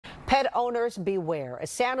Pet owners beware. A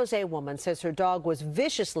San Jose woman says her dog was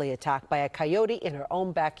viciously attacked by a coyote in her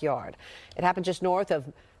own backyard. It happened just north of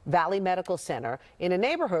Valley Medical Center in a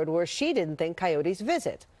neighborhood where she didn't think coyotes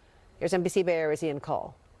visit. Here's NBC Bay Area's Ian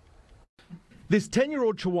Cull. This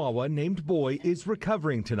 10-year-old Chihuahua named Boy is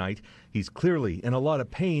recovering tonight. He's clearly in a lot of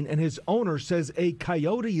pain, and his owner says a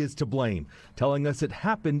coyote is to blame, telling us it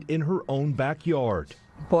happened in her own backyard.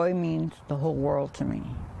 Boy means the whole world to me.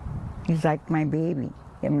 He's like my baby.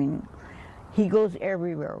 I mean, he goes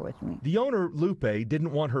everywhere with me. The owner, Lupe,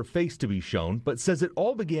 didn't want her face to be shown, but says it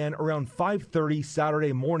all began around 5:30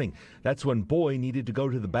 Saturday morning. That's when Boy needed to go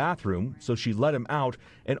to the bathroom, so she let him out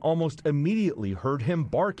and almost immediately heard him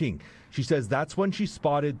barking. She says that's when she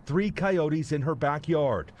spotted 3 coyotes in her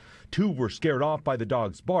backyard. 2 were scared off by the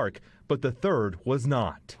dog's bark, but the third was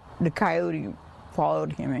not. The coyote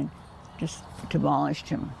followed him and just demolished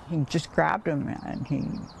him. He just grabbed him and he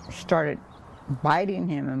started biting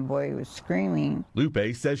him, and Boy was screaming.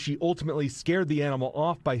 Lupe says she ultimately scared the animal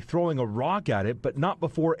off by throwing a rock at it, but not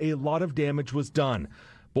before a lot of damage was done.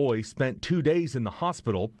 Boy spent 2 days in the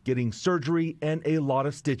hospital getting surgery and a lot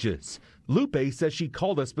of stitches. Lupe says she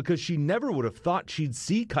called us because she never would have thought she'd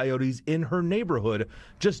see coyotes in her neighborhood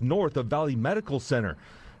just north of Valley Medical Center.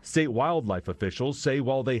 State wildlife officials say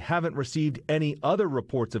while they haven't received any other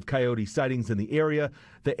reports of coyote sightings in the area,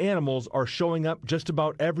 the animals are showing up just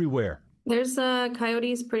about everywhere. There's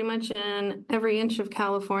coyotes pretty much in every inch of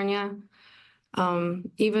California,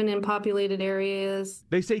 even in populated areas.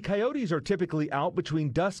 They say coyotes are typically out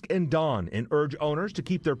between dusk and dawn and urge owners to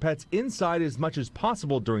keep their pets inside as much as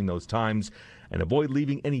possible during those times and avoid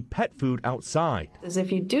leaving any pet food outside. As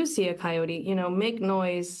if you do see a coyote, make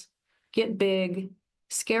noise, get big,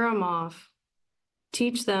 scare them off,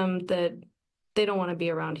 teach them that they don't want to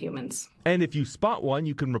be around humans. And if you spot one,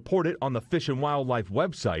 you can report it on the Fish and Wildlife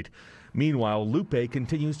website. Meanwhile, Lupe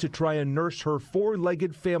continues to try and nurse her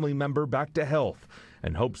 4-legged family member back to health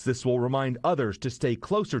and hopes this will remind others to stay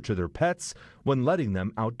closer to their pets when letting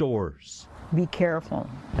them outdoors. Be careful.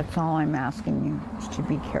 That's all I'm asking you, is to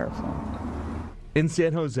be careful. In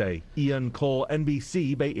San Jose, Ian Cull,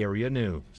 NBC Bay Area News.